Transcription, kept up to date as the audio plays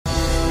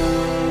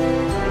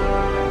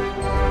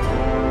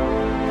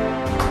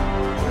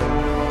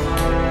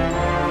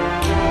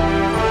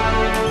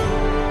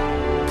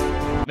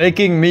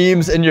Making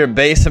memes in your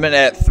basement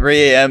at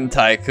 3 a.m.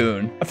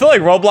 Tycoon. I feel like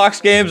Roblox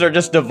games are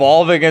just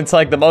devolving into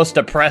like the most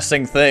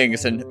depressing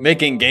things and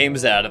making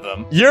games out of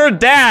them. Your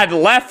dad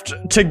left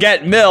to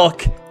get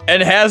milk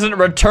and hasn't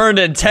returned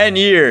in 10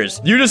 years.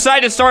 You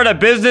decide to start a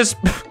business.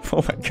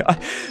 Oh my God.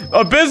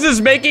 A business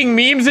making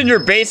memes in your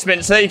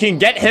basement so that you can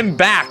get him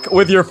back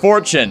with your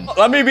fortune.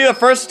 Let me be the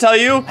first to tell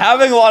you,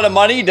 having a lot of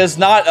money does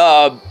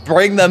not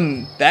bring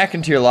them back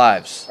into your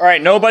lives. All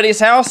right, nobody's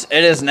house.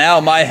 It is now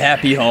my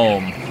happy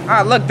home.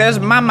 Ah, look, there's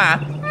Mama.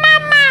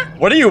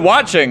 What are you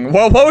watching?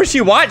 Well, what was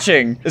she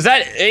watching? Is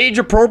that age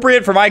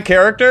appropriate for my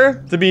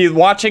character to be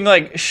watching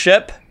like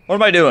Ship? What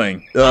am I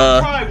doing? I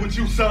tried with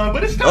you, son,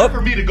 but it's time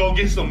for me to go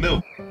get some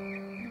milk.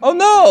 Oh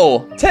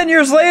no! 10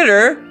 years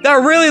later, that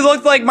really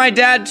looked like my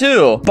dad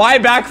too. Buy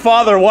back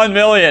father 1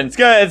 million. It's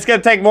gonna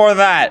take more than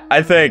that,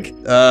 I think.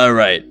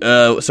 Right.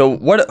 So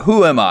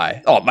who am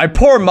I? Oh, my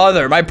poor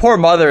mother. My poor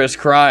mother is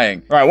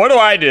crying. All right, what do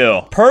I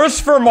do? Purse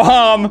for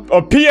mom,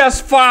 a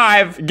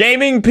PS5,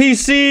 gaming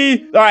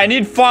PC. All right, I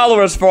need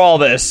followers for all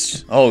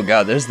this. Oh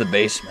God, there's the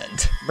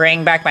basement.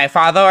 Bring back my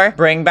father.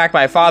 Bring back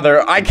my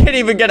father. I can't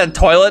even get a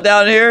toilet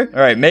down here. All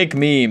right, make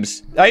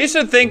memes. I used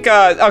to think,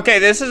 okay,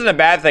 this isn't a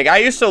bad thing. I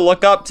used to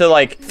look up to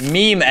like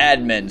meme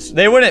admins.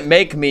 They wouldn't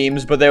make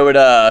memes, but they would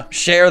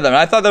share them.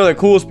 I thought they were the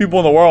coolest people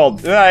in the world.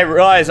 Then I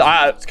realized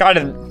it's kind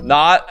of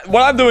not.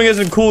 What I'm doing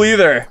isn't cool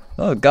either.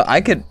 Oh God,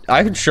 I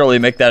could surely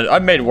make that.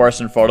 I've made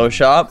worse in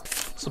Photoshop.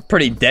 It's a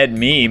pretty dead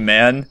meme,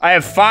 man. I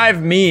have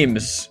 5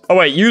 memes. Oh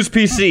wait, use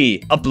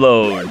PC,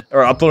 upload,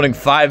 or uploading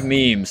 5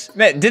 memes.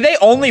 Man, did they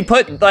only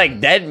put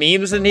like dead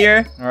memes in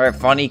here? All right,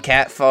 funny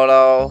cat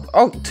photo.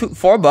 Oh,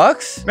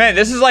 $4? Man,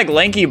 this is like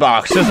Linky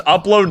Box. Just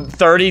upload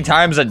 30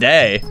 times a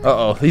day.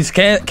 Uh-oh, he's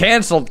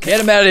canceled.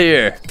 Get him out of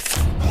here.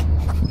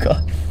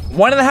 God.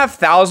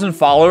 1,500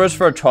 followers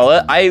for a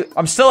toilet.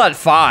 I'm still at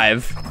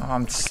 5.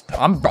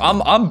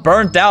 I'm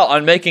burnt out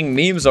on making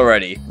memes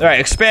already. All right,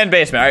 expand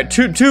basement. All right,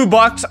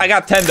 $2. I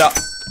got $10.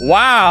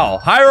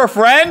 Wow, hire a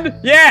friend?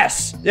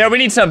 Yes. Yeah, we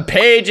need some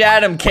Page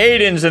Adam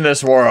Cadens in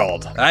this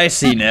world. I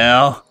see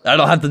now. I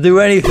don't have to do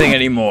anything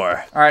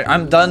anymore. All right,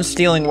 I'm done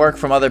stealing work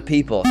from other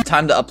people.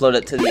 Time to upload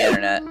it to the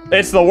internet.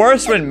 It's the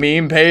worst when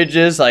meme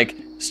pages like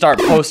start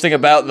posting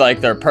about like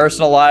their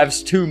personal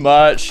lives too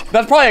much.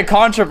 That's probably a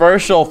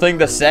controversial thing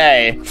to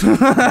say.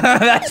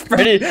 That's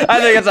pretty, I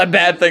think it's a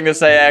bad thing to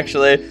say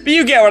actually. But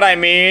you get what I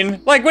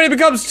mean. Like when it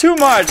becomes too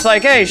much,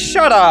 like, hey,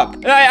 shut up.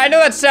 And I know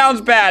that sounds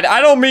bad.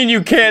 I don't mean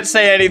you can't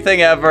say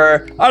anything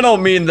ever. I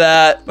don't mean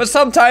that. But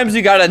sometimes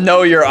you gotta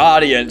know your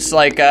audience.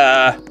 Like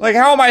how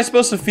am I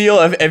supposed to feel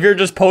if you're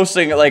just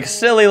posting like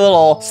silly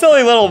little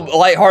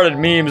lighthearted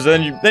memes,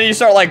 then you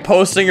start like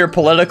posting your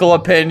political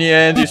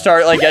opinions, you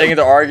start like getting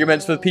into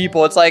arguments with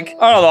people. It's like,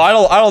 I don't know,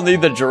 I don't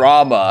need the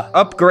drama.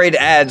 Upgrade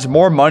ads,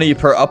 more money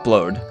per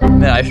upload.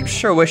 Man, I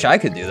sure wish I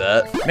could do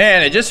that.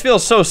 Man, it just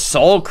feels so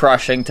soul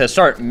crushing to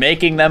start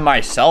making them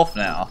myself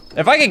now.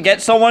 If I could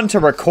get someone to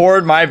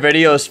record my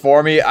videos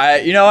for me,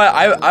 you know what,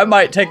 I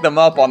might take them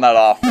up on that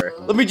offer.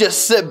 Let me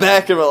just sit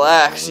back and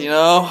relax, you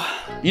know?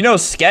 You know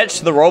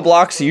Sketch, the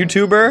Roblox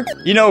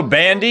YouTuber? You know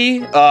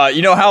Bandy?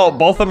 You know how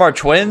both of them are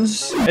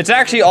twins? It's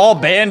actually all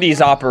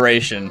Bandy's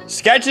operation.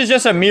 Sketch is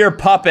just a mere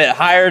puppet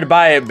hired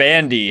by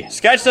Bandy.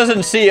 Sketch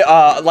doesn't see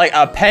like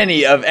a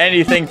penny of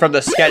anything from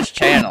the Sketch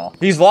channel.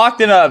 He's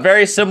locked in a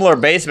very similar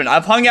basement.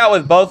 I've hung out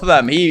with both of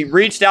them. He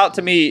reached out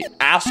to me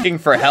asking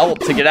for help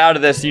to get out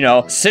of this, you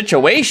know,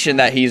 situation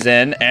that he's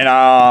in. And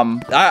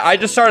I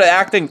just started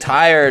acting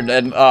tired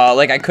and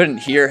like I couldn't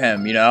hear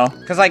him, you know?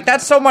 Cause like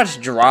that's so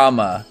much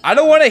drama. I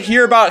don't want to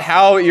hear about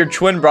how your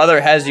twin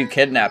brother has you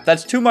kidnapped.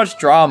 That's too much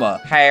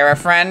drama. Hire a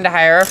friend,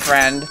 hire a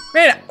friend.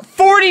 Man,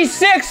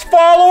 46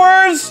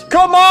 followers?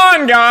 Come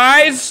on,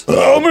 guys.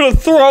 I'm gonna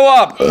throw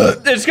up.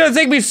 It's gonna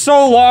take me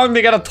so long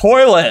to get a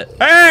toilet.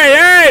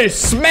 Hey,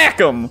 smack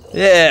him.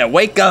 Yeah,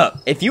 wake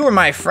up. If you were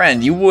my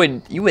friend, you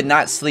would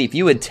not sleep.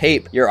 You would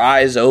tape your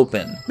eyes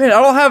open. Man,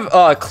 I don't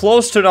have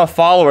close to enough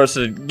followers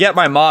to get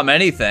my mom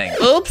anything.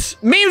 Oops,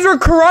 memes were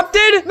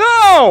corrupted?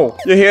 No.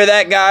 You hear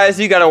that, guys?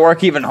 You gotta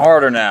work even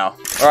harder now.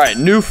 All right,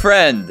 new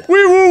friend.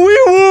 Wee woo,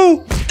 wee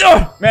woo.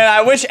 Ugh. Man,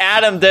 I wish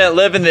Adam didn't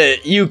live in the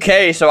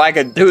UK so I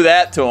could do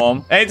that to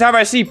him. Anytime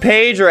I see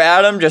Paige or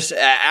Adam just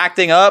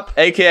acting up,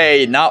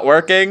 aka not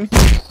working.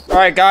 All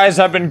right, guys,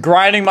 I've been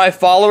grinding my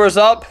followers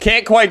up.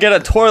 Can't quite get a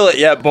toilet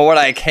yet, but what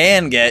I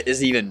can get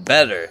is even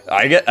better.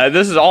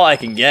 This is all I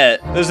can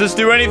get. Does this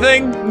do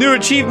anything? New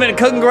achievement,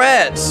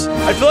 congrats.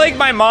 I feel like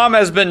my mom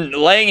has been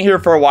laying here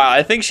for a while.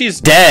 I think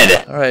she's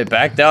dead. All right,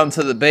 back down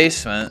to the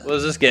basement. What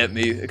does this get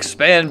me?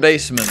 Expand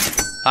basement.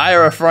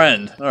 Hire a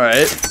friend. All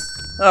right.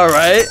 All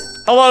right.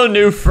 Hello,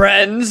 new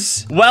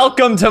friends.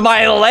 Welcome to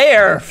my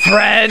lair,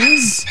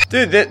 friends.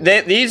 Dude,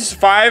 these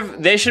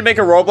 5, they should make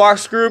a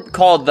Roblox group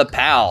called The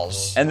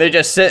Pals. And they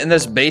just sit in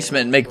this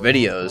basement and make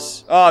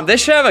videos. They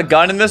should have a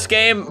gun in this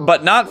game,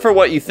 but not for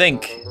what you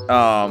think.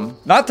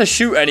 Not to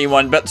shoot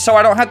anyone, but so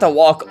I don't have to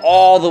walk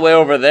all the way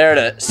over there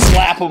to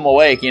slap them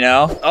awake, you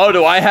know? Oh,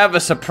 do I have a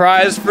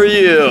surprise for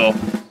you?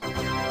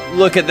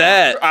 Look at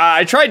that.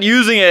 I tried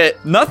using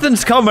it.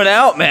 Nothing's coming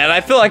out, man.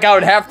 I feel like I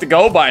would have to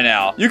go by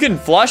now. You can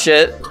flush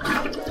it,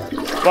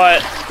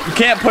 but you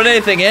can't put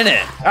anything in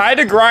it. I had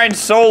to grind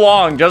so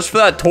long just for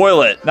that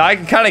toilet. Now I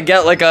can kind of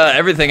get like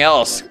everything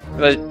else.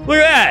 Look at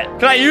that.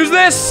 Can I use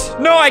this?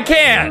 No, I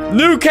can't.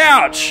 New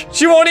couch.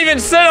 She won't even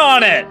sit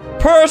on it.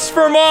 Purse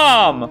for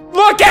mom.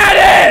 Look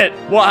at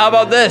it. Well, how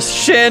about this?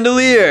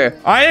 Chandelier.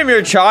 I am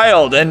your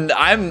child, and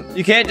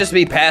you can't just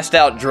be passed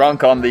out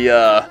drunk on the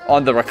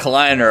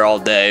recliner all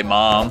day,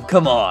 mom.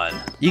 Come on.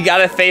 You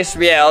gotta face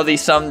reality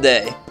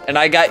someday. And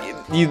I got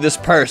you this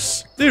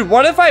purse. Dude,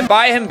 what if I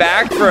buy him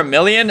back for $1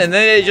 million and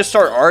then they just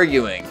start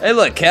arguing? Hey,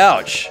 look,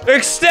 couch.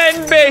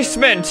 Extend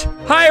basement.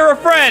 Hire a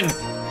friend.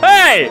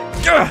 Hey!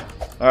 Ugh.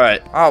 All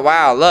right. Oh,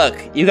 wow, look.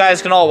 You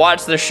guys can all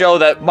watch the show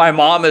that my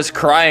mom is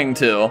crying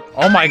to.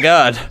 Oh my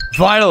God.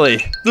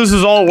 Finally. This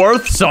is all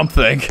worth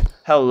something.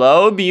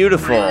 Hello,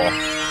 beautiful.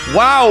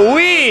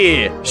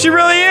 Wow-wee! She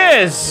really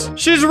is!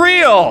 She's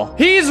real!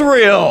 He's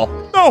real!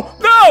 No!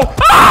 No!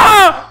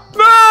 Ah!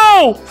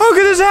 No! How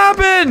could this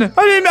happen?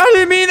 I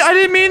didn't mean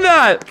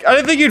that. I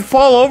didn't think you'd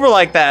fall over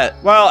like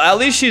that. Well, at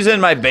least she's in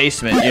my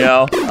basement, you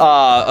know?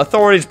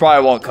 Authorities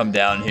probably won't come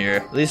down here.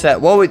 At least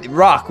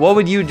Rock, what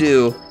would you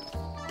do?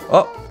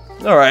 Oh,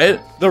 all right.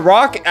 The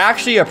Rock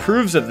actually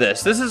approves of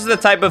this. This is the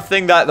type of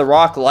thing that The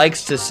Rock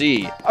likes to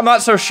see. I'm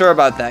not so sure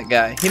about that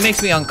guy. He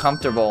makes me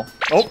uncomfortable.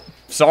 Oh.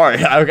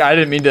 Sorry, I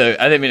didn't mean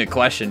to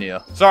question you.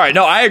 Sorry,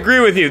 no, I agree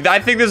with you. I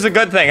think this is a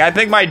good thing. I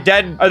think my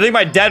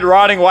dead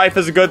rotting wife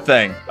is a good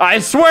thing. I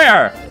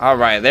swear. All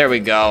right, there we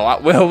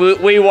go.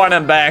 We want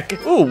him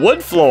back. Ooh,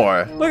 wood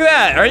floor. Look at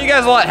that. Are you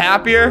guys a lot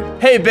happier?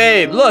 Hey,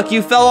 babe, look,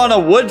 you fell on a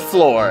wood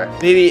floor.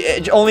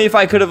 Maybe only if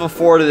I could have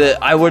afforded it,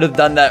 I would have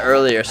done that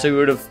earlier, so you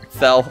would have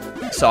fell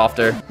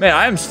softer. Man,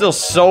 I am still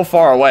so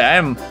far away. I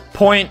am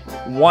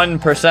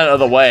 0.1% of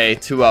the way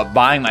to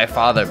buying my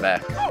father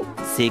back.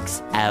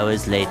 6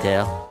 hours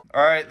later. All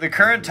right, the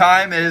current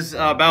time is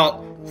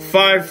about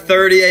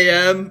 5:30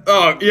 a.m.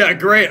 Oh, yeah,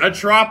 great. A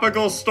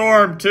tropical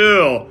storm,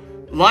 too.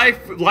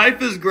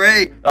 Life is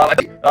great.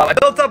 I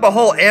built up a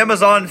whole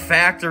Amazon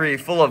factory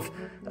full of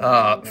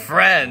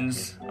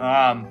friends.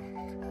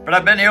 But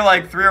I've been here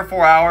like 3 or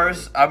 4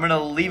 hours. I'm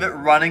gonna leave it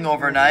running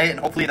overnight, and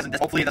hopefully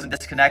it doesn't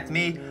disconnect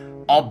me.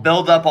 I'll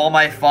build up all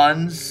my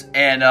funds,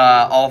 and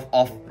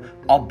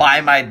I'll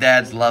buy my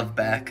dad's love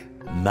back.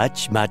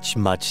 Much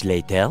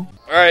later.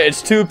 All right,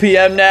 it's 2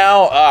 p.m.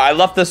 now. I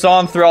left this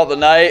on throughout the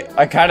night.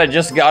 I kind of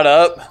just got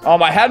up.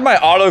 I had my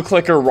auto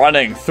clicker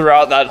running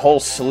throughout that whole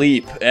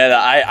sleep, and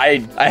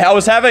I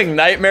was having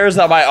nightmares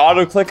that my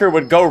auto clicker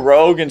would go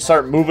rogue and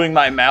start moving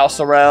my mouse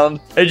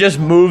around. It just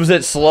moves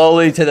it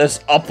slowly to this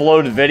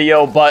upload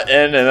video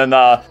button, and then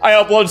I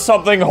upload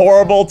something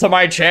horrible to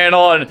my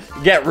channel and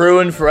get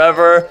ruined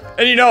forever.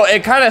 And you know,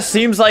 it kind of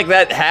seems like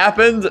that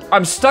happened.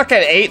 I'm stuck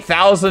at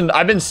 8,000.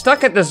 I've been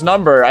stuck at this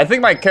number. I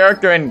think my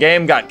character in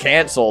game got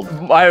canceled.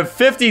 I have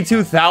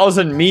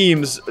 52,000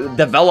 memes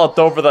developed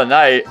over the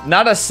night.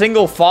 Not a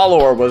single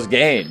follower was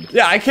gained.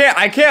 Yeah, I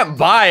can't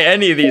buy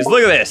any of these.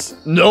 Look at this.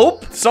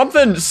 Nope.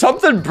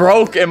 Something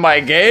broke in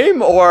my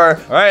game, or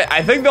all right.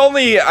 I think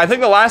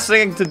the last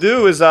thing to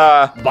do is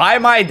buy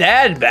my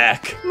dad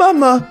back.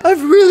 Mama,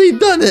 I've really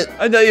done it.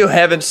 I know you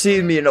haven't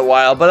seen me in a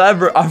while, but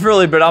I've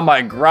really been on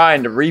my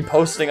grind,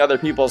 reposting other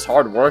people's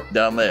hard work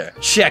down there.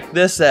 Check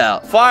this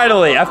out.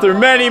 Finally, after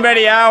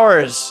many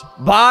hours,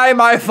 buy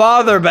my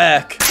father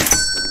back.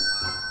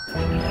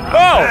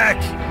 Oh,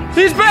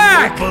 he's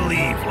back! I can't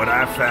believe what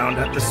I found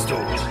at the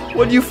store.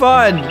 What'd you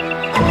find,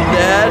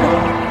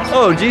 Dad?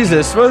 Oh,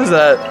 Jesus, what is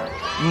that?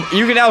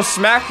 You can now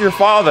smack your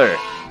father.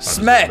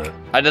 Smack.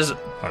 I deserve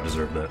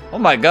that. Oh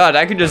my God,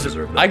 I could just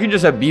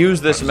abuse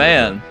this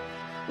man.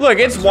 Look,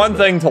 it's one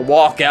thing to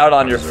walk out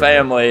on your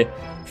family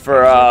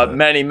for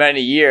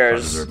many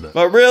years,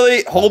 but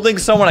really holding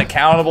someone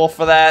accountable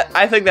for that,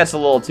 I think that's a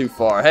little too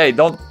far. Hey,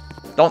 don't.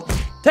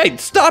 Hey,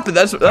 stop it.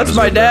 That's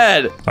my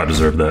dad. I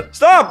deserve that.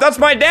 Stop. That's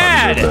my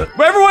dad.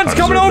 Everyone's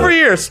coming over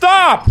here.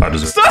 Stop.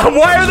 Stop.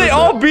 Why are they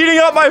all beating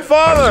up my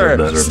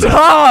father?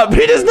 Stop.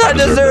 He does not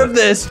deserve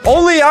this.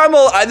 Only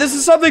this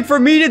is something for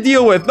me to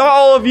deal with, not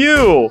all of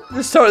you.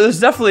 This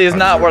definitely is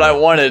not what I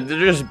wanted. They're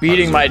just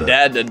beating my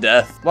dad to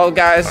death. Well,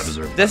 guys,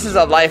 this is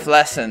a life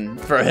lesson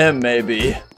for him, maybe.